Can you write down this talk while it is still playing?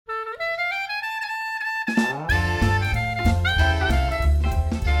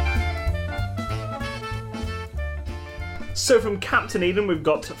So from Captain Eden, we've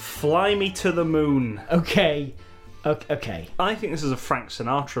got Fly Me to the Moon. Okay. I think this is a Frank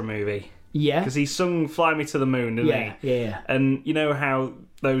Sinatra movie. Yeah. Because he sung Fly Me to the Moon, didn't he? Yeah. And you know how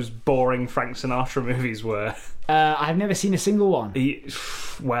those boring Frank Sinatra movies were? I've never seen a single one.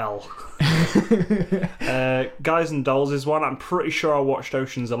 Guys and Dolls is one. I'm pretty sure I watched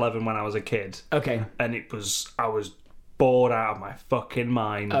Ocean's 11 when I was a kid. Okay. And I was bored out of my fucking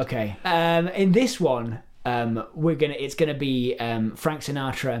mind. Okay. In this one, it's gonna be Frank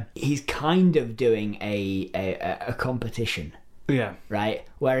Sinatra. He's kind of doing a competition. Yeah. Right?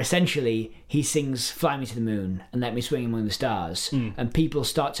 Where essentially he sings Fly Me to the Moon and Let Me Swing Among the Stars. And people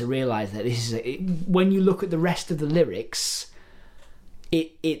start to realise that this is... when you look at the rest of the lyrics,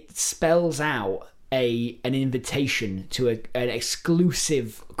 it spells out an invitation to an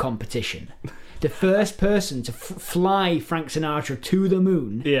exclusive competition. The first person to fly Frank Sinatra to the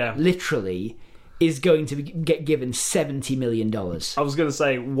moon, literally, is going to get given $70 million. I was going to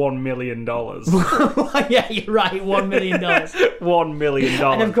say $1 million. Yeah, you're right, $1 million. $1 million.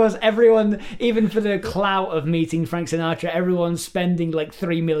 And of course, everyone, even for the clout of meeting Frank Sinatra, everyone's spending like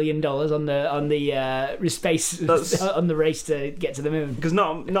 $3 million on the race to get to the moon. Because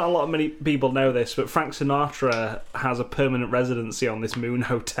not a lot of many people know this, but Frank Sinatra has a permanent residency on this moon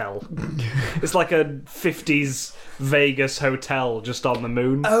hotel. It's like a 50s Vegas hotel just on the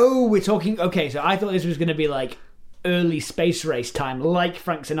moon. Oh, we're talking... Okay, so I thought this was going to be like early space race time, like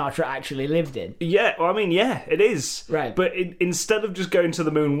Frank Sinatra actually lived in. Yeah, well, I mean, yeah, it is. Right. But instead of just going to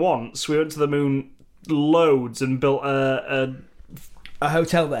the moon once, we went to the moon loads and built a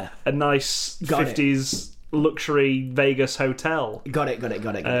hotel there. A nice 50s luxury Vegas hotel. Got it.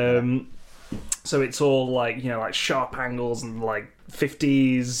 So it's all like, like sharp angles and like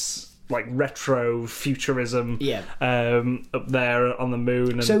 50s... like retro futurism up there on the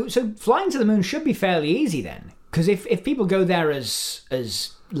moon. And... So flying to the moon should be fairly easy then, because if people go there as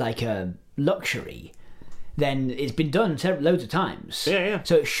like a luxury, then it's been done loads of times. Yeah.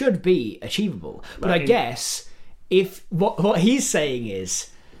 So it should be achievable. But I guess if what he's saying is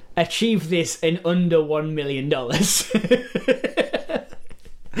achieve this in under $1 million.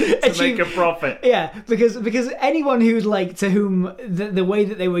 To make a profit. Yeah, because anyone who's like to whom the way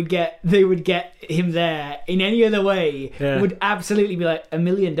that they would get him there in any other way would absolutely be like $1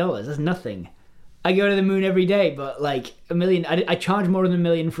 million. That's nothing. I go to the moon every day, but like $1 million, I charge more than $1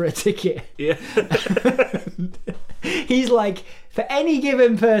 million for a ticket. Yeah. He's like, for any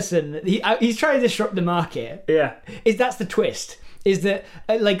given person, he's trying to disrupt the market. Yeah. That's the twist. Is that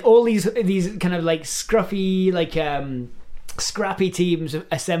like all these kind of like scruffy scrappy teams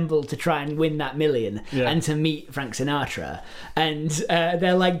assembled to try and win that $1 million and to meet Frank Sinatra, and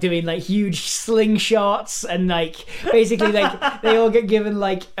they're like doing like huge slingshots and like basically like they all get given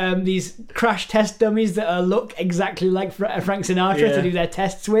like these crash test dummies that look exactly like Frank Sinatra to do their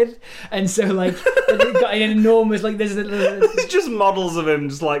tests with, and so like they've got an enormous like it's just models of him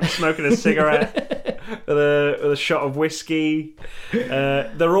just like smoking a cigarette with a shot of whiskey.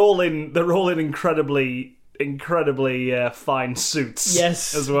 They're all in incredibly fine suits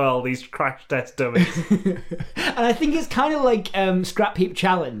as well, these crash test dummies. And I think it's kind of like Scrap Heap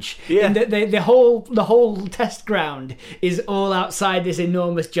Challenge. Yeah. The whole test ground is all outside this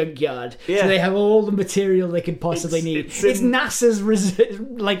enormous junkyard. Yeah. So they have all the material they could possibly need. It's NASA's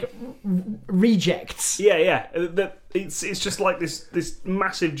rejects. Yeah. It's just like this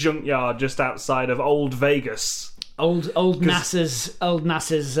massive junkyard just outside of old Vegas. Old NASA's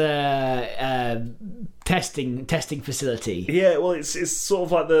testing facility. Yeah, well, it's sort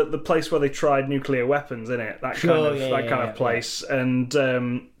of like the place where they tried nuclear weapons, isn't it? That kind of place, and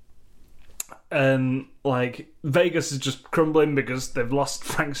like Vegas is just crumbling because they've lost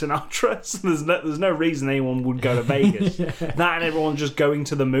Frank Sinatra. So there's no reason anyone would go to Vegas. That and everyone's just going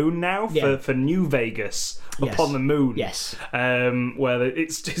to the moon now for New Vegas upon the moon. Yes, where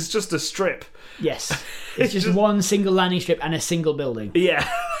it's just a strip. Yes, it's just one single landing strip and a single building. Yeah.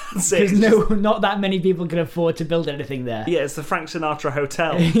 Because not that many people can afford to build anything there. Yeah, it's the Frank Sinatra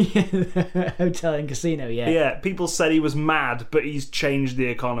Hotel. Hotel and casino, Yeah, people said he was mad, but he's changed the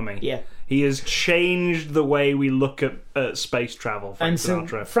economy. Yeah. He has changed the way we look at space travel, Frank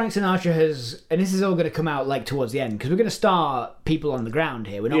Sinatra. So Frank Sinatra has... And this is all going to come out like towards the end, because we're going to star people on the ground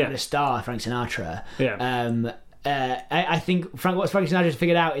here. We're not going to star Frank Sinatra. Yeah. I think what Frank Sinatra has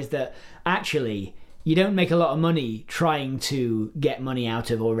figured out is that actually... You don't make a lot of money trying to get money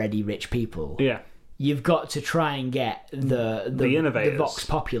out of already rich people. Yeah. You've got to try and get the innovators, the vox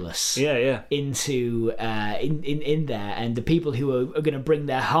populus, into in there, and the people who are going to bring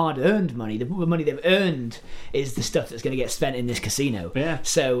their hard-earned money, the money they've earned, is the stuff that's going to get spent in this casino. Yeah.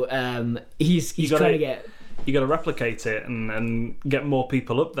 So he's trying to get. you got to replicate it and get more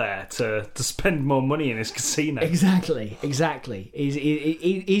people up there to spend more money in his casino. Exactly.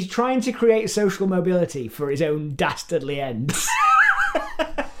 He's trying to create social mobility for his own dastardly ends.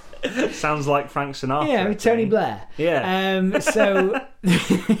 Sounds like Frank Sinatra. Yeah, with Tony Blair. Yeah.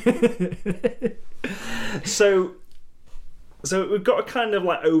 So we've got a kind of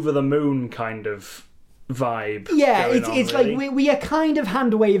like over the moon kind of vibe. Yeah, going on, it's really. like we are kind of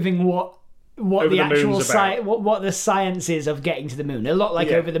hand waving what Over the the actual Moon's about. what the science is of getting to the moon. A lot like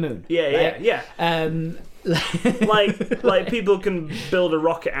Yeah. Over the Moon. Yeah. right? Like people can build a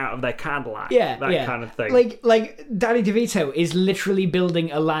rocket out of their Cadillac. Yeah, that kind of thing. Like Danny DeVito is literally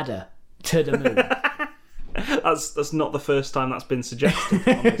building a ladder to the moon. That's not the first time that's been suggested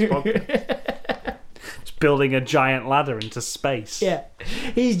on this podcast. Just building a giant ladder into space. Yeah,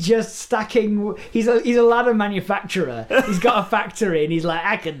 he's just stacking. He's a ladder manufacturer. He's got a factory, and he's like,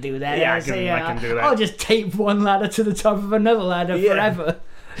 I can do that. Yeah, I can do that. I'll just tape one ladder to the top of another ladder forever.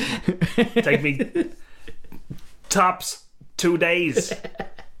 Take me tops 2 days.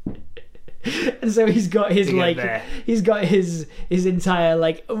 And so he's got his To get like there. he's got his entire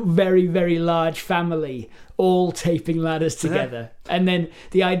like very very large family all taping ladders together. And then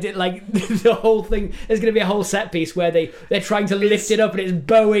the idea, like the whole thing, there's going to be a whole set piece where they're trying to lift it up and it's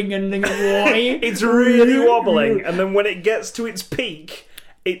bowing and It's really wobbling, and then when it gets to its peak,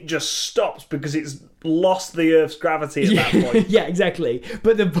 it just stops because it's lost the Earth's gravity at that point. Yeah, exactly.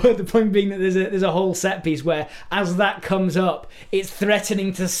 But the point being that there's a whole set piece where as that comes up, it's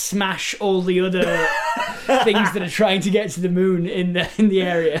threatening to smash all the other things that are trying to get to the moon in the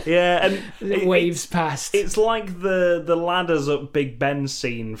area. Yeah, and It waves past. It's like the ladders up Big Ben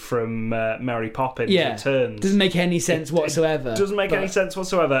scene from Mary Poppins Returns. Doesn't make any sense whatsoever. Doesn't make any sense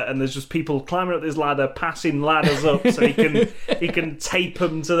whatsoever, and there's just people climbing up this ladder, passing ladders up, so he can tape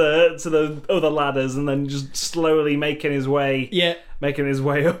them to the other ladders, and then just slowly making his way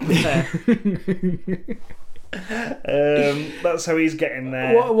up there. That's how he's getting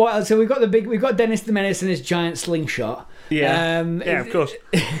there. What? So we've got Dennis the Menace and his giant slingshot. Yeah, of course.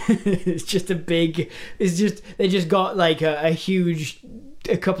 It's just they just got like a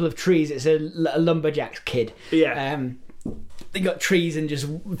couple of trees. It's a lumberjack's kid. Yeah. They got trees and just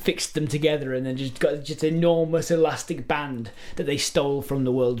fixed them together, and then just got just enormous elastic band that they stole from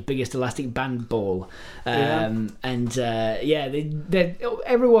the world's biggest elastic band ball. Everyone's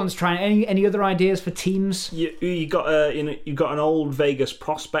trying. Any other ideas for teams? You got you've got an old Vegas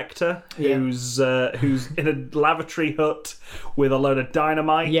prospector who's in a lavatory hut with a load of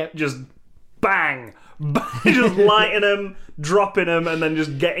dynamite. Yep. Just bang. Just lighting them, dropping them, and then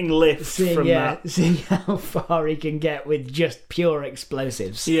just getting lifts from that. Seeing how far he can get with just pure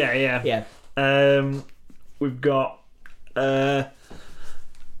explosives. Yeah. We've got a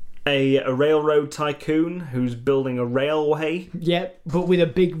railroad tycoon who's building a railway. Yeah, but with a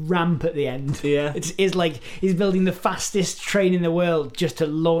big ramp at the end. Yeah. It's like he's building the fastest train in the world just to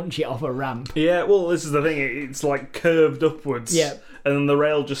launch it off a ramp. Yeah, well, this is the thing. It's like curved upwards. Yeah. And then the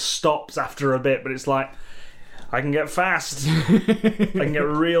rail just stops after a bit, but it's like, I can get fast. I can get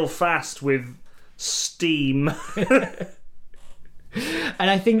real fast with steam. And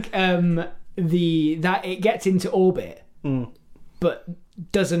I think that it gets into orbit, but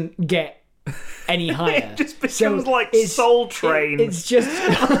doesn't get any higher. It just becomes like Soul Train. It's just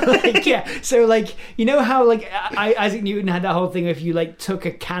like, yeah. So like, you know how like Isaac Newton had that whole thing. If you like took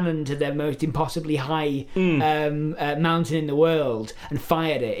a cannon to the most impossibly high mountain in the world and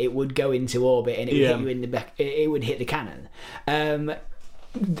fired it, it would go into orbit and it would hit you in the back. It would hit the cannon.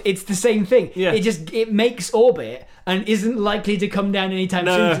 It's the same thing. Yeah. It makes orbit and isn't likely to come down anytime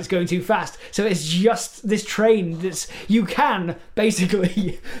soon because it's going too fast. So it's just this train that's you can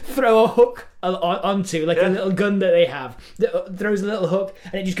basically throw a hook onto, like a little gun that they have that throws a little hook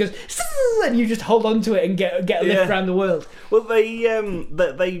and it just goes and you just hold onto it and get a lift around the world. Well,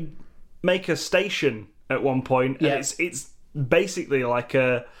 they make a station at one point, and it's basically like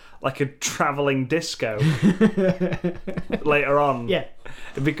a travelling disco. Later on,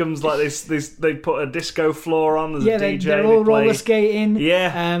 it becomes like this. They put a disco floor on. There's a DJ. They're all roller skating.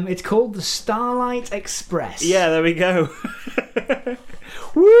 Yeah, it's called the Starlight Express. Yeah, there we go.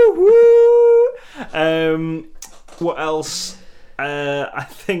 Woo woo. What else? I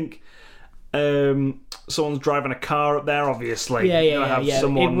think someone's driving a car up there. Obviously,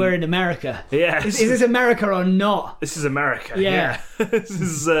 Someone... We're in America. Yeah, is this America or not? This is America. Yeah. This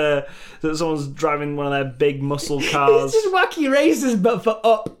is someone's driving one of their big muscle cars. This is Wacky Races, but for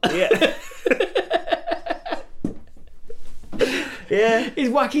up. Yeah. Yeah. This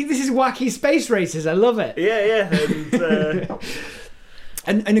is Wacky Space Races. I love it. Yeah. And,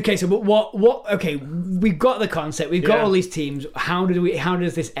 And okay, so what? Okay, we've got the concept. We've got Yeah. all these teams. How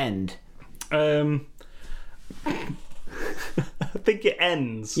does this end? I think it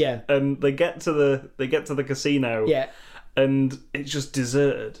ends. Yeah. And they get to the casino. Yeah. And it's just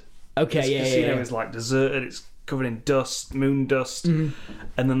deserted. Okay. This Yeah. casino Yeah. is like deserted. It's covered in dust, moon dust, and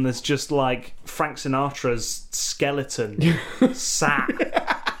then there's just like Frank Sinatra's skeleton sat,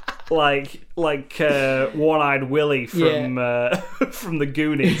 like One-Eyed Willie from from the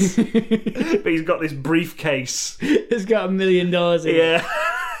Goonies, but he's got this briefcase. It's got $1 million in it. Yeah,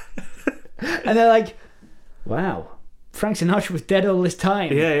 And they're like, "Wow, Frank Sinatra was dead all this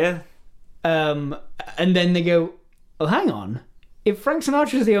time." yeah. And then they go, "Oh, hang on. If Frank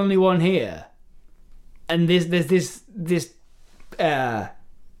Sinatra's the only one here, and there's this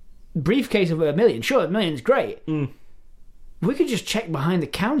briefcase of $1 million, sure, $1 million's great. We could just check behind the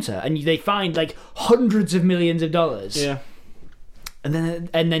counter, and they find like hundreds of millions of dollars. Yeah. And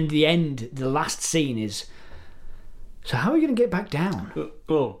then the last scene is, so how are we going to get back down?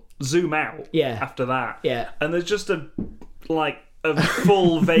 Well, zoom out. Yeah. After that. Yeah. And there's just a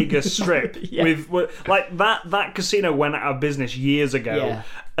full Vegas strip with like that casino went out of business years ago. Yeah.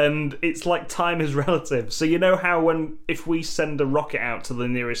 And it's like time is relative. So you know how if we send a rocket out to the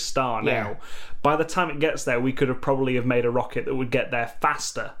nearest star now, Yeah. by the time it gets there, we could have probably have made a rocket that would get there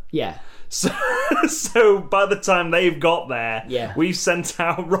faster. Yeah. So by the time they've got there, Yeah. we've sent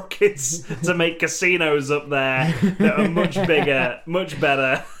out rockets to make casinos up there that are much bigger, much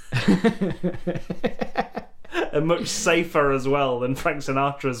better, and much safer as well than Frank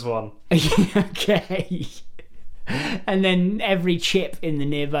Sinatra's one. Okay. And then every chip in the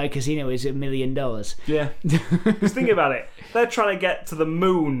nearby casino is $1 million. Yeah. Because think about it. They're trying to get to the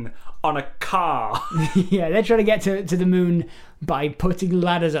moon on a car. Yeah, they're trying to get to the moon by putting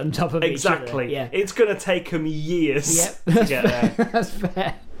ladders on top of Exactly. each other. Yeah. It's going to take them years Yep. to get there. That's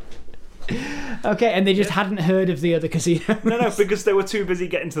fair. Okay, and they just hadn't heard of the other casino. No, because they were too busy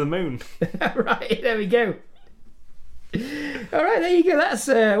getting to the moon. Right, there we go. All right, there you go. That's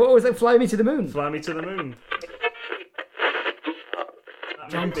what was that? Fly Me to the Moon. Fly me to the moon.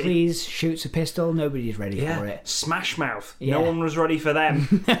 John Cleese shoots a pistol. Nobody's ready for it. Smash Mouth. Yeah. No one was ready for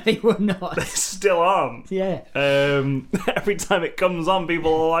them. They were not. Still aren't. Yeah. Every time it comes on,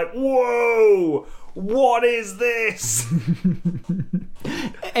 people are like, "Whoa, what is this?"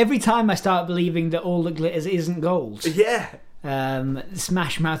 Every time I start believing that all that glitters isn't gold, Yeah,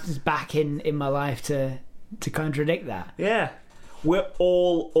 Smash Mouth is back in my life to contradict that. yeah. We're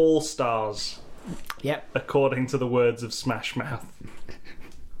all stars, Yep. according to the words of Smash Mouth.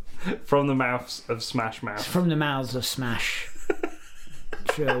 From the mouths of Smash Mouth. From the mouths of Smash.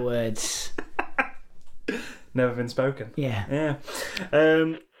 True words. Never been spoken. Yeah.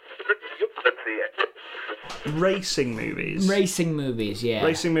 Yeah. Racing movies. Racing movies, yeah.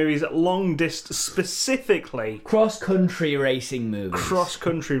 Racing movies, long distance, specifically Cross-country racing movies.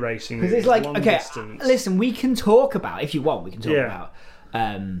 cross-country racing movies. Because it's like, long okay, distance. listen, we can talk about, if you want, we can talk Yeah.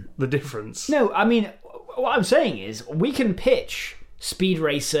 about... The difference. No, I mean, what I'm saying is, we can pitch Speed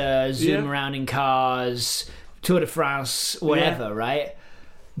Racer, zoom Yeah. around in cars, Tour de France, whatever, right?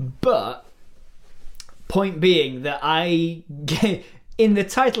 But, point being that in the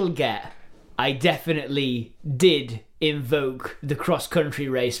title get, I definitely did invoke the cross-country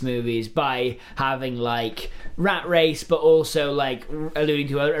race movies by having, like, Rat Race, but also, like, alluding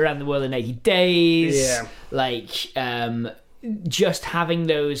to Around the World in 80 Days. Yeah. Like, just having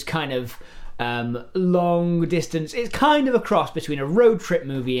those kind of long distance. It's kind of a cross between a road trip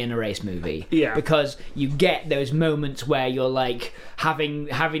movie and a race movie. Yeah. Because you get those moments where you're like having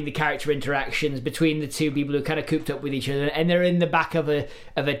the character interactions between the two people who are kind of cooped up with each other, and they're in the back of a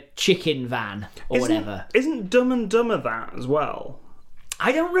chicken van or whatever. Isn't Dumb and Dumber that as well?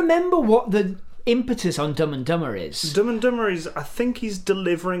 I don't remember what the impetus on Dumb and Dumber is. Dumb and Dumber is, I think he's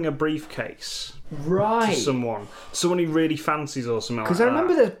delivering a briefcase Right. to someone he really fancies or something like that. Because I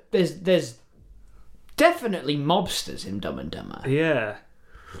remember there's definitely mobsters in Dumb and Dumber. Yeah.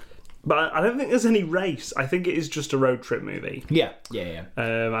 But I don't think there's any race. I think it is just a road trip movie. Yeah. I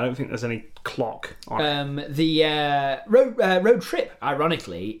don't think there's any clock on it. The road trip,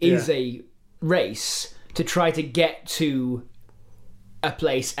 ironically, is a race to try to get to a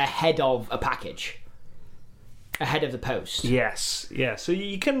place ahead of a package, ahead of the post. Yes, yeah. So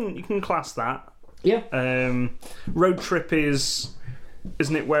you can class that. Yeah. Road trip isn't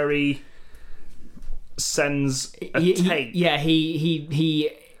it where he sends a tape? He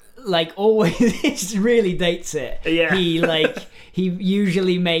like always it really dates it. Yeah. He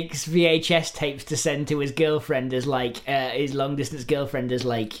usually makes VHS tapes to send to his girlfriend as like his long distance girlfriend as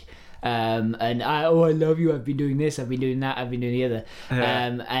like and I love you. I've been doing this. I've been doing that. I've been doing the other.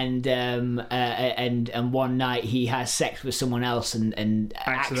 And one night he has sex with someone else and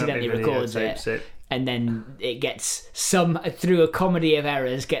accidentally records it. And then it gets through a comedy of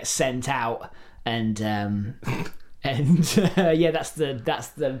errors gets sent out, and that's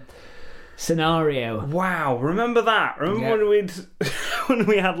the scenario. Wow, remember that? Remember when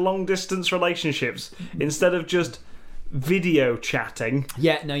we had long distance relationships instead of just video chatting?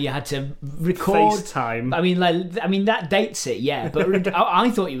 Yeah, no, you had to record FaceTime. I mean that dates it, yeah. But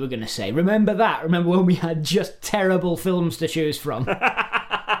I thought you were going to say, remember that? Remember when we had just terrible films to choose from?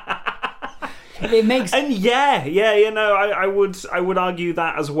 It makes I would argue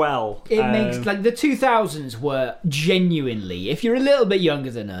that as well. It makes like the 2000s were genuinely, if you're a little bit younger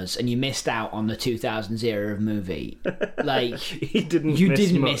than us and you missed out on the 2000s era of movie, like you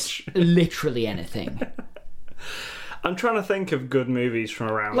didn't miss literally anything. I'm trying to think of good movies from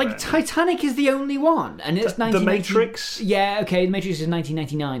around like then. Titanic is the only one, and it's The Matrix. Yeah, okay, The Matrix is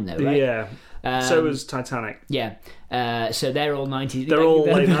 1999 though, right? Yeah. So was Titanic. Yeah. So they're all 90s. They're all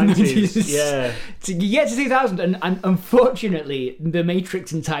late 90s. Yeah. You get to 2000, and unfortunately, The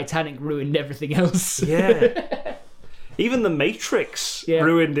Matrix and Titanic ruined everything else. Yeah. Even The Matrix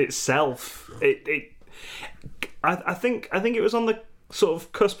ruined itself. I think it was on the sort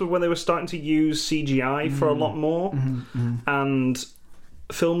of cusp of when they were starting to use CGI for a lot more, and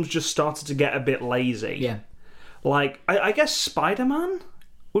films just started to get a bit lazy. Yeah. Like, I guess Spider-Man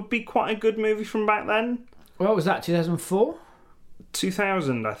would be quite a good movie from back then. What was that, 2004?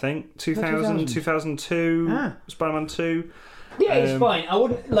 2000, I think. 2002, Spider-Man 2. Yeah, it's fine. I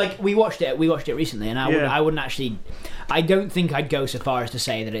wouldn't, like, we watched it recently, and I wouldn't actually, I don't think I'd go so far as to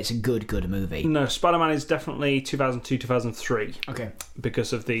say that it's a good movie. No, Spider-Man is definitely 2002, 2003. Okay.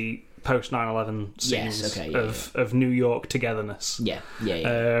 Because of the post 9/11 scenes of New York togetherness. Yeah.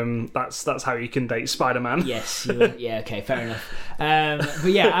 That's how you can date Spider-Man. Yes. Okay. Fair enough.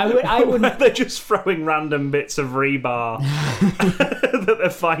 But yeah, I wouldn't. They're just throwing random bits of rebar that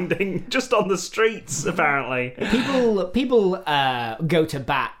they're finding just on the streets. Apparently, people go to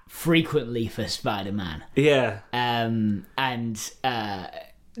bat frequently for Spider-Man. Yeah. And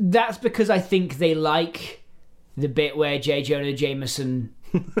that's because I think they like the bit where J. Jonah Jameson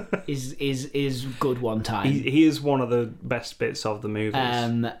is good one time. He is one of the best bits of the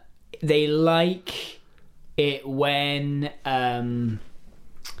movies. They like it when the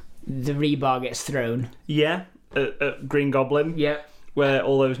rebar gets thrown. Yeah, at Green Goblin. Yeah. Where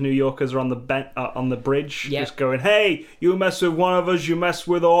all those New Yorkers are on the bridge, just going, "Hey, you mess with one of us, you mess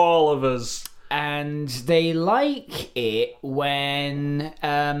with all of us." And they like it when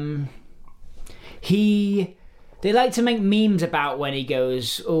they like to make memes about when he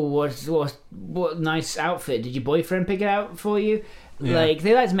goes, "Oh, what nice outfit! Did your boyfriend pick it out for you?" Yeah. Like,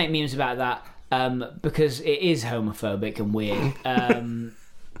 they like to make memes about that because it is homophobic and weird.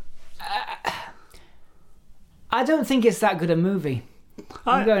 I don't think it's that good a movie.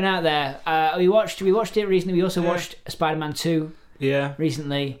 I'm going out there. We watched it recently. We also watched Spider-Man 2. Yeah.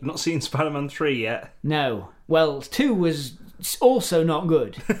 Recently. I've not seen Spider-Man 3 yet. No. Well, 2 was also not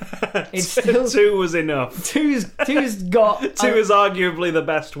good. It's still 2 was enough. Two's got 2 is arguably the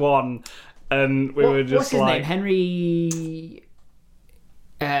best one, and we were just what's his name? Henry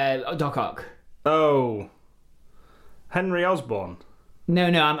Doc Ock. Oh, Henry Osborn. No,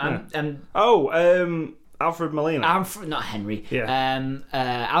 I'm Alfred Molina. Not Henry. Yeah.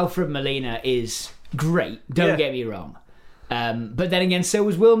 Alfred Molina is great. Don't get me wrong. But then again, so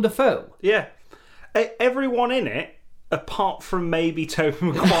was Willem Dafoe. Yeah. Everyone in it, apart from maybe Tobey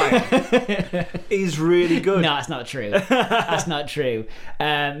Maguire, is really good. No, that's not true. That's not true.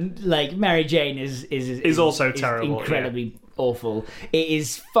 Like, Mary Jane is also terrible. Incredibly awful. It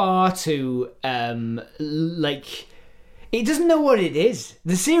is far too it doesn't know what it is.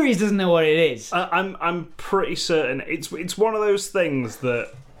 The series doesn't know what it is. I'm pretty certain it's one of those things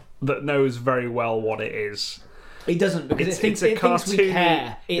that knows very well what it is. It doesn't, because it thinks we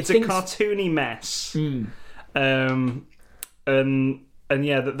care. It's a cartoony mess. And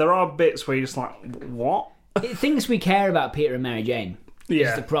yeah, there are bits where you're just like, what? It thinks we care about Peter and Mary Jane.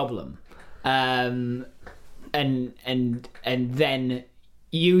 Is the problem. And then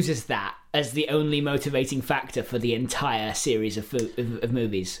uses that as the only motivating factor for the entire series of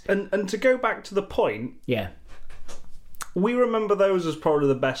movies. And to go back to the point, yeah, we remember those as probably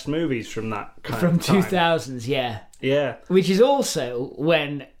the best movies from that kind from of time. 2000s, yeah. Which is also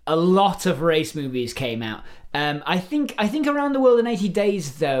when a lot of race movies came out. I think Around the World in 80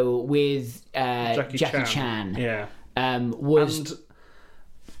 Days, though, with Jackie Chan. Yeah. Was and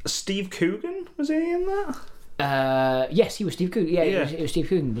Steve Coogan, was he in that? Yes, he was Steve Coogan. Yeah, Yeah. It was Steve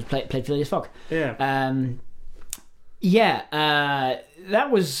Coogan who played Phileas Fogg. Yeah.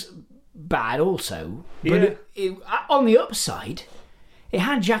 That was bad also. But Yeah. it, on the upside, it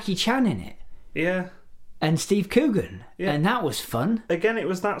had Jackie Chan in it Yeah. and Steve Coogan, Yeah. and that was fun. Again, it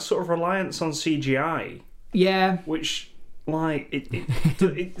was that sort of reliance on CGI, Yeah. which, like,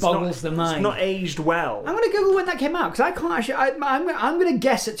 it's Boggles not, the mind. It's not aged well. I'm going to Google when that came out, because I can't actually... I'm going to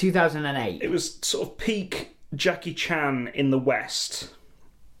guess at 2008. It was sort of peak Jackie Chan in the West.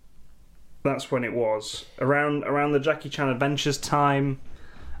 That's when it was. Around the Jackie Chan Adventures time.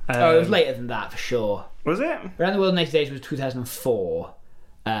 It was later than that, for sure. Was it? Around the World in 80 Days was 2004.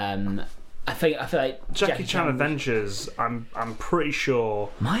 I feel like Jackie Chan Adventures, I'm pretty sure.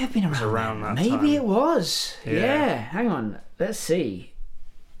 might have been around that Maybe time. it was. Yeah. Yeah. Hang on. Let's see.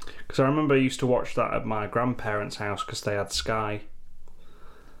 Because I remember I used to watch that at my grandparents' house because they had Sky.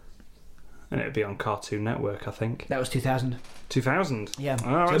 And it'd be on Cartoon Network, I think. That was 2000. 2000? Yeah.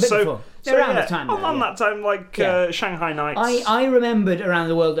 All right. So a bit before. Around yeah, that time, on though, that time, like Yeah. Shanghai Nights. I remembered Around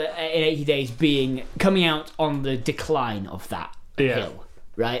the World in 80 Days coming out on the decline of that hill,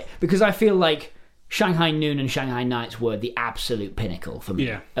 right? Because I feel like Shanghai Noon and Shanghai Nights were the absolute pinnacle for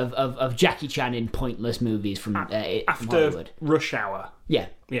me of Jackie Chan in pointless movies from After Hollywood. Rush Hour. Yeah.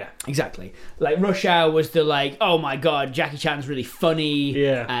 Yeah. Exactly. Like Rush Hour was the like, oh my god, Jackie Chan's really funny,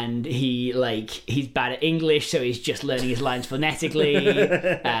 Yeah. and he's bad at English, so he's just learning his lines phonetically,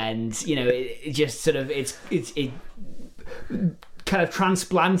 and you know, it just sort of it kind of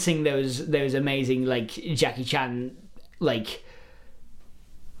transplanting those amazing like Jackie Chan like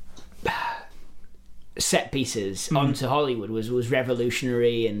set pieces onto Hollywood was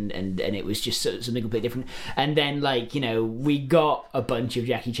revolutionary, and it was just something completely different. And then, like, you know, we got a bunch of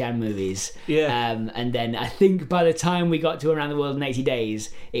Jackie Chan movies, and then I think by the time we got to Around the World in 80 Days,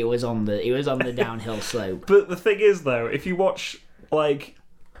 it was on the downhill slope. But the thing is, though, if you watch like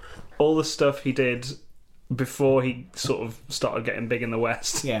all the stuff he did before he sort of started getting big in the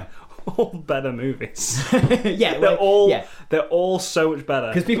West, Yeah. all better movies. Yeah, They're all so much better.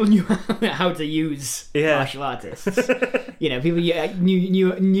 because people knew how to use martial artists. You know, people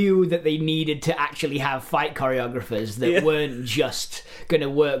knew that they needed to actually have fight choreographers that weren't just going to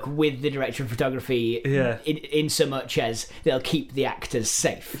work with the director of photography in so much as they'll keep the actors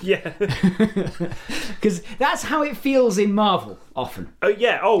safe. Yeah. Because that's how it feels in Marvel often. Oh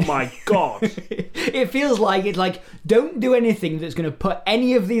yeah. Oh my god. It feels like it's like, don't do anything that's going to put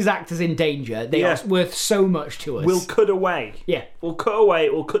any of these actors in danger. They are worth so much to us. We'll cut away. Yeah. We'll cut away.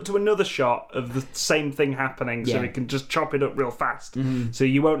 We'll cut to another shot of the same thing happening, so Yeah. we can just chop it up real fast. So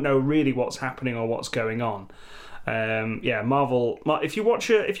you won't know really what's happening or what's going on. Marvel. If you watch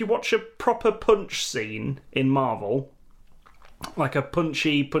a proper punch scene in Marvel, like a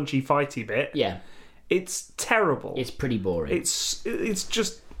punchy fighty bit, Yeah. it's terrible. It's pretty boring. It's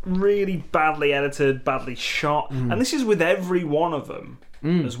just really badly edited, badly shot, and this is with every one of them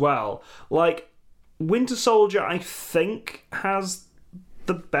as well. Like Winter Soldier, I think has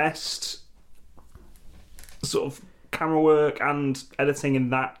the best sort of camera work and editing in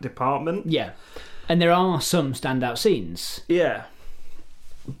that department. Yeah. And there are some standout scenes. Yeah,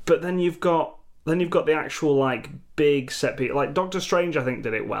 but then you've got the actual like big set piece. Like Doctor Strange, I think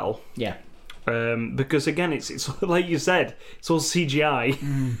did it well. Yeah. Because again, it's like you said, it's all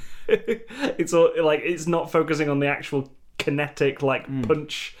CGI. It's all like it's not focusing on the actual kinetic like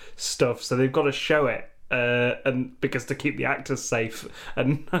punch stuff, so they've got to show it, and because to keep the actors safe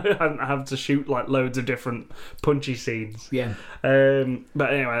and have to shoot like loads of different punchy scenes. Yeah.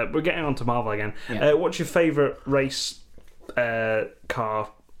 But anyway, we're getting on to Marvel again. Yeah. What's your favourite race car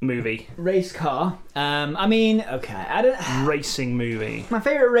movie? Race car. I mean, okay. I don't. Racing movie. My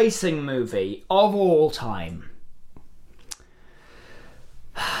favorite racing movie of all time.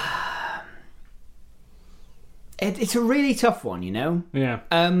 It's a really tough one, you know. Yeah.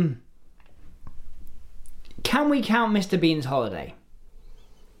 Can we count Mr. Bean's Holiday?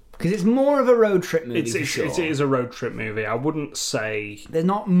 Because it's more of a road trip movie. It is a road trip movie. I wouldn't say there's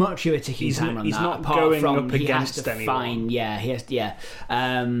not much of it to keep time on he's that. not apart going from up he against has to anyone. find, yeah, he has to, yeah.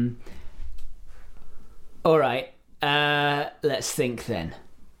 All right. Let's think then.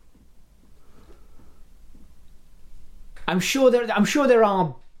 I'm sure there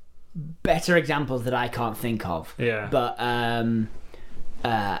are better examples that I can't think of. Yeah. But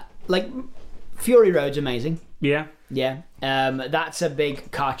like Fury Road's amazing. Yeah. Yeah. That's a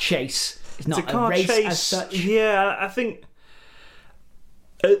big car chase. It's not It's a car race chase. as such. Yeah, I think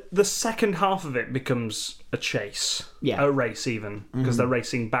the second half of it becomes a chase. Yeah. A race even, because they're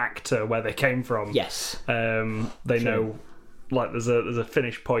racing back to where they came from. Yes. They know like there's a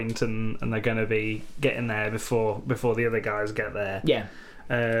finish point, and they're going to be getting there before the other guys get there. Yeah.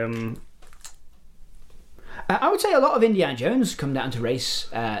 I would say a lot of Indiana Jones come down to race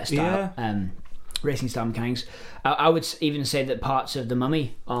style, racing style mechanics. I would even say that parts of The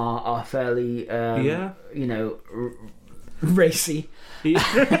Mummy are fairly, racy.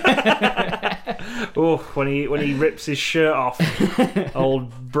 Oh, when he rips his shirt off,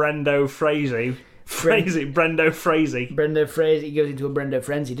 old Brendo Fraser. Brendo Fraser. He goes into a Brendo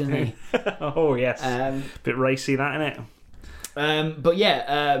frenzy, doesn't he? Oh yes, bit racy that, isn't it? But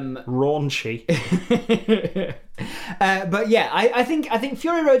yeah, raunchy. But yeah, I think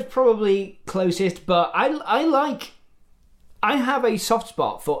Fury Road's probably closest. But I have a soft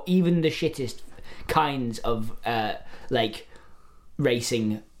spot for even the shittest kinds of like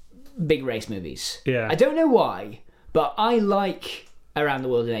racing, big race movies. Yeah, I don't know why, but I like Around the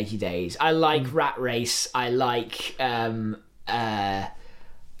World in 80 Days. I like Rat Race. I like. I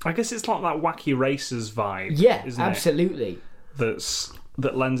guess it's like that Wacky Racers vibe. Yeah, isn't absolutely.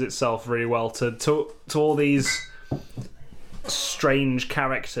 That lends itself really well to all these strange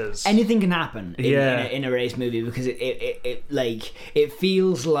characters. Anything can happen in a race movie because it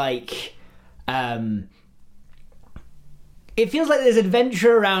feels like there's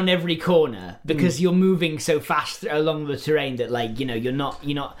adventure around every corner because you're moving so fast along the terrain that you're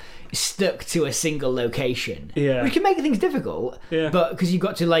not stuck to a single location. Yeah, which can make things difficult. Yeah, but because you've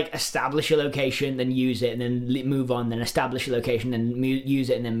got to establish a location, then use it, and then move on, then establish a location, then use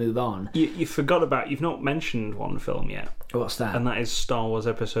it, and then move on. You forgot about. You've not mentioned one film yet. What's that? And that is Star Wars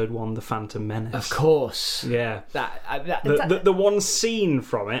Episode 1: The Phantom Menace. Of course. Yeah. The one scene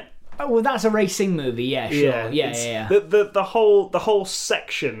from it. Oh, well, that's a racing movie. Yeah, sure. Yeah. The whole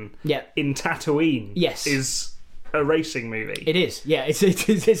section. Yeah. In Tatooine. Yes. Is a racing movie. It is. Yeah.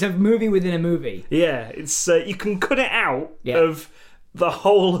 It's a movie within a movie. Yeah. It's you can cut it out of the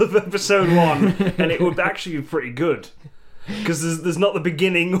whole of Episode 1, and it would actually be pretty good. Because there's not the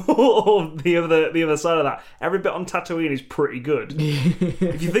beginning or the other side of that. Every bit on Tatooine is pretty good.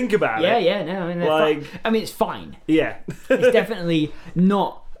 If you think about it. Yeah, no. I mean, it's fine. Yeah. It's definitely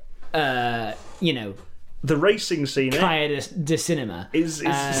not, the racing scene. Cahiers de Cinema. Is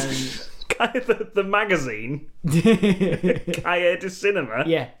the magazine. Cahiers de Cinema.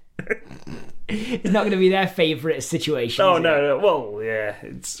 Yeah. It's not going to be their favourite situation. Oh, no. Well, yeah.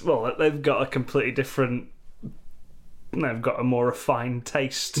 They've got a completely different... They've got a more refined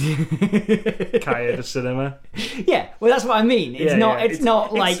taste. Cahiers de Cinema. Yeah, well, that's what I mean. It's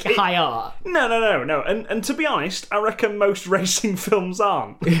not high art. No. And to be honest, I reckon most racing films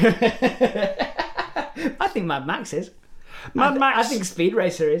aren't. I think Mad Max is. I think Speed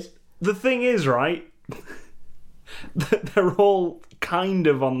Racer is. The thing is, right, they're all kind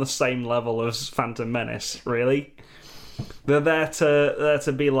of on the same level as Phantom Menace, really. They're there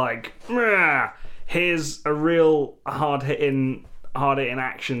to be like, here's a real hard-hitting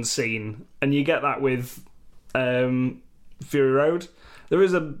action scene, and you get that with Fury Road. There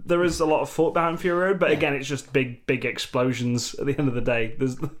is a lot of thought behind Fury Road, but again, it's just big explosions at the end of the day.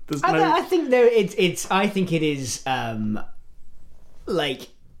 There's no. I think it is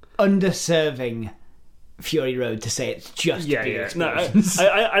underserving Fury Road to say it's just big explosions. No,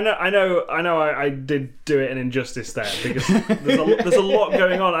 I know. I did do it an injustice there because there's a lot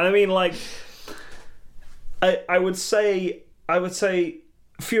going on, and I mean, I would say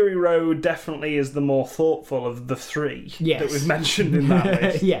Fury Road definitely is the more thoughtful of the three that we've mentioned in that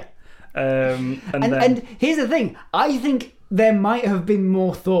list. Yeah. And here's the thing. I think there might have been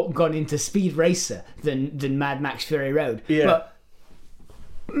more thought gone into Speed Racer than Mad Max Fury Road. Yeah. But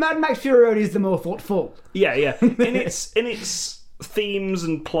Mad Max Fury Road is the more thoughtful. Yeah. In its themes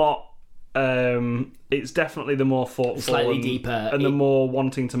and plot, it's definitely the more thoughtful, slightly deeper, and the more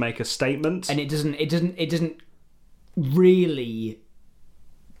wanting to make a statement. And it doesn't really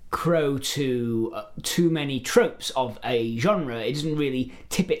crow to too many tropes of a genre. It doesn't really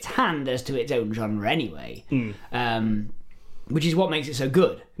tip its hand as to its own genre anyway. Which is what makes it so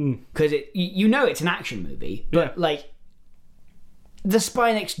good, because it's an action movie, but The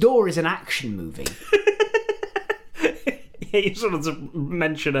Spy Next Door is an action movie. You sort of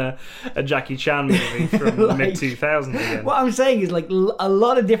mention a Jackie Chan movie from the mid-2000s again. What I'm saying is, a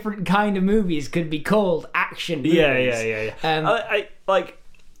lot of different kind of movies could be called action movies. Yeah. I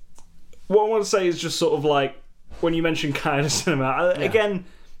what I want to say is just sort of when you mention Cahiers de Cinema, again,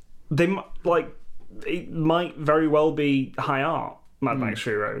 it might very well be high art. Mad Max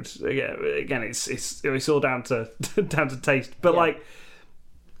Fury Road. Again, it's all down to taste, but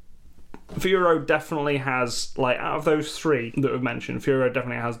Fury Road definitely has, out of those three that we've mentioned, Fury Road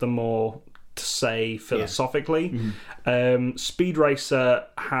definitely has the more to say philosophically. Speed Racer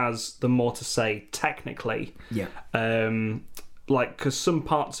has the more to say technically. Because some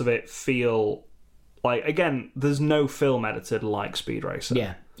parts of it feel like, again, there's no film edited like Speed Racer.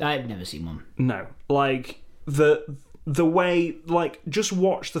 Yeah, I've never seen one. No, like the way, like, just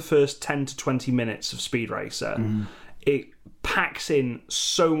watch the first 10 to 20 minutes of Speed Racer. It packs in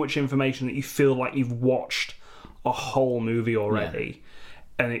so much information that you feel like you've watched a whole movie already,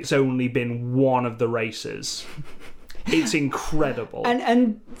 and it's only been one of the races. It's incredible.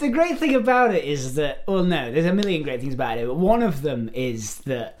 And the great thing about it is that, well, no, there's a million great things about it, but one of them is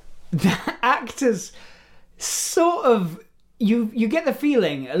that the actors sort of, you get the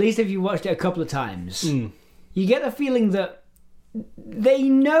feeling, at least if you watched it a couple of times, you get the feeling that they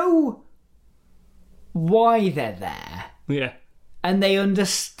know why they're there. Yeah. And they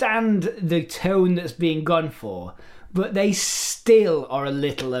understand the tone that's being gone for, but they still are a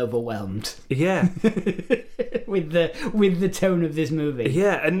little overwhelmed. Yeah. with the tone of this movie.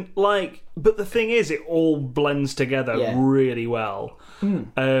 Yeah, and like, but the thing is, it all blends together really well.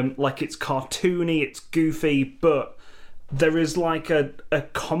 Like, it's cartoony, it's goofy, but there is like a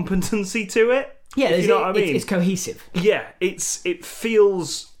competency to it. Yeah, you know what I mean? It's cohesive. Yeah, it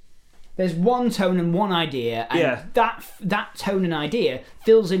feels. There's one tone and one idea, and that tone and idea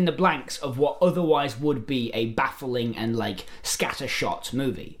fills in the blanks of what otherwise would be a baffling and like scattershot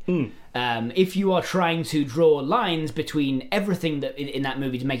movie. If you are trying to draw lines between everything that in that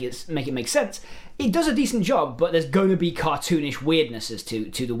movie to make it make sense, it does a decent job. But there's going to be cartoonish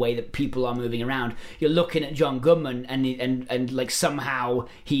weirdnesses to the way that people are moving around. You're looking at John Goodman, and like somehow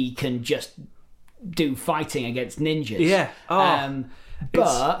he can just do fighting against ninjas. Yeah.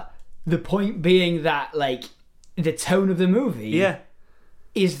 But the point being that, like, the tone of the movie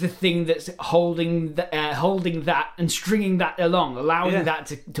is the thing that's holding that and stringing that along, allowing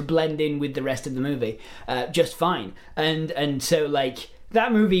that to blend in with the rest of the movie just fine. And so, like,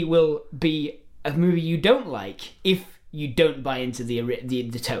 that movie will be a movie you don't like if you don't buy into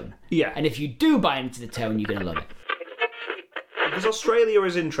the tone. Yeah. And if you do buy into the tone, you're going to love it. Because Australia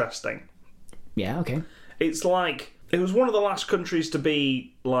is interesting. Yeah, okay. It's like, it was one of the last countries to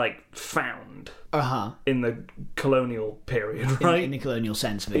be, like, found in the colonial period, right? In the colonial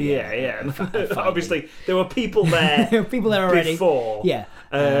sense of it. Yeah. Obviously, there were people there. There were people there already. Before. Yeah.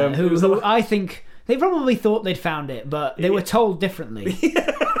 Who I think, they probably thought they'd found it, but they were told differently.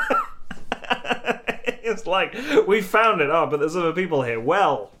 It's like, we found it, but there's other people here.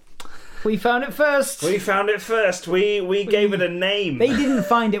 Well, we found it first. We gave it a name. They didn't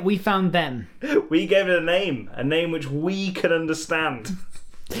find it, we found them. We gave it a name which we can understand.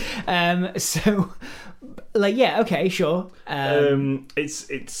 So, like, yeah, okay, sure.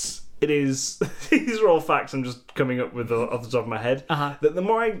 It is. These are all facts I'm just coming up with off the top of my head. That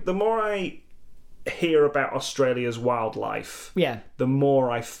the more I hear about Australia's wildlife, the more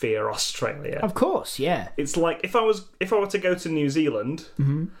I fear Australia. Of course, yeah. It's like if I were to go to New Zealand.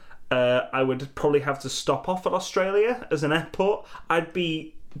 I would probably have to stop off at Australia as an airport. I'd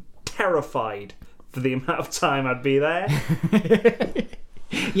be terrified for the amount of time I'd be there.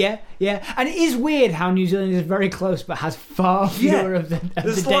 Yeah. And it is weird how New Zealand is very close but has far fewer of the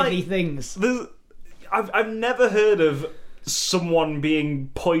deadly things. I've never heard of someone being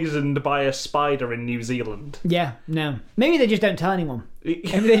poisoned by a spider in New Zealand. Yeah, no. Maybe they just don't tell anyone.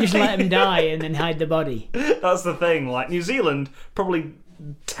 Maybe they just let them die and then hide the body. That's the thing. Like, New Zealand, probably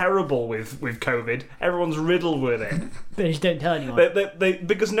terrible with COVID. Everyone's riddled with it. They just don't tell anyone. They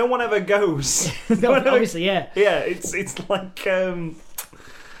because no one ever goes. Obviously, yeah. Yeah, it's like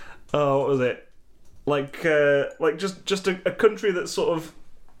what was it? Like just a country that sort of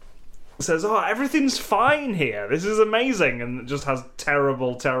says, everything's fine here. This is amazing, and it just has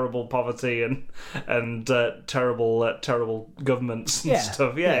terrible poverty and terrible governments and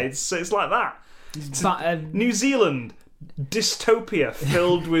stuff. Yeah, it's like that. But, New Zealand. Dystopia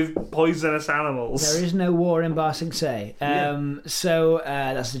filled with poisonous animals. There is no war in Ba Sing Se. So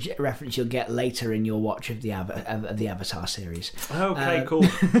that's a reference you'll get later in your watch of the Avatar series. Okay, cool.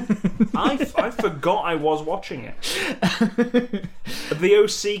 I forgot I was watching it. The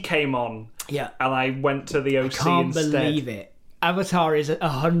OC came on. Yeah. And I went to the OC instead. I can't believe it. Avatar is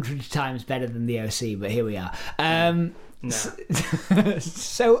 100 times better than the OC, but here we are. No.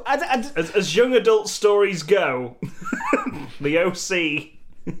 So, as young adult stories go, the OC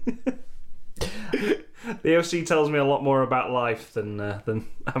tells me a lot more about life than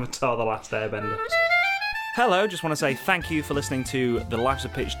Avatar: The Last Airbender. Hello, just want to say thank you for listening to The Lives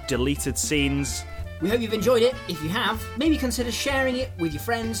of Pitch deleted scenes. We hope you've enjoyed it. If you have, maybe consider sharing it with your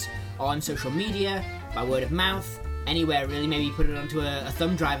friends on social media, by word of mouth, anywhere really. Maybe put it onto a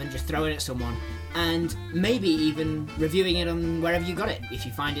thumb drive and just throw it at someone. And maybe even reviewing it on wherever you got it. If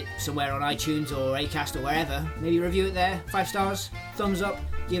you find it somewhere on iTunes or Acast or wherever, maybe review it there. 5 stars, thumbs up,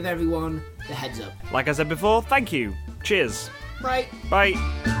 give everyone the heads up. Like I said before, thank you. Cheers. Right. Bye.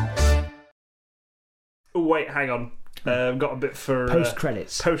 Oh, wait, hang on. I've got a bit for Post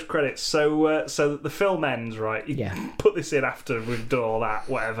credits. So the film ends, right? You put this in after we've done all that,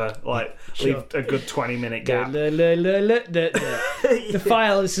 whatever. Like, leave a good 20-minute gap. The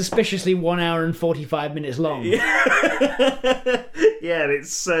file is suspiciously 1 hour and 45 minutes long.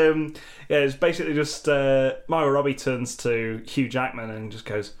 It's basically just Margot Robbie turns to Hugh Jackman and just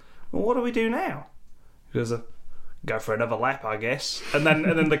goes, "Well, what do we do now?" He goes, "Go for another lap, I guess." And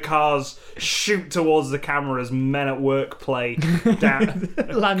then the cars shoot towards the camera as Men at Work play down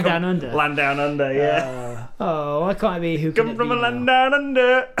Land Down Under. Land Down Under, yeah. I can't be Who Can Come It from Be a Now? land down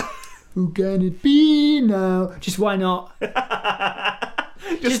under. Who can it be now? Just why not?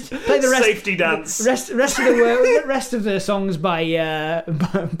 Just play the rest. Safety dance. Rest of the songs by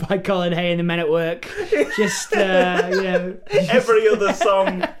Colin Hay and the Men at Work. Just Every other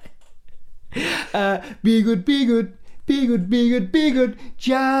song. Be good, be good, be good, be good, be good,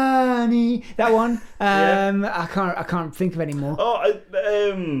 Johnny. That one. I can't think of any more.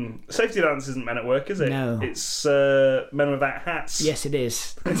 Safety Dance isn't Men at Work, is it? No. It's Men Without Hats. Yes, it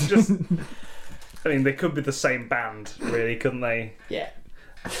is. It's just. I mean, they could be the same band, really, couldn't they? Yeah.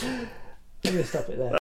 I'm gonna stop it there.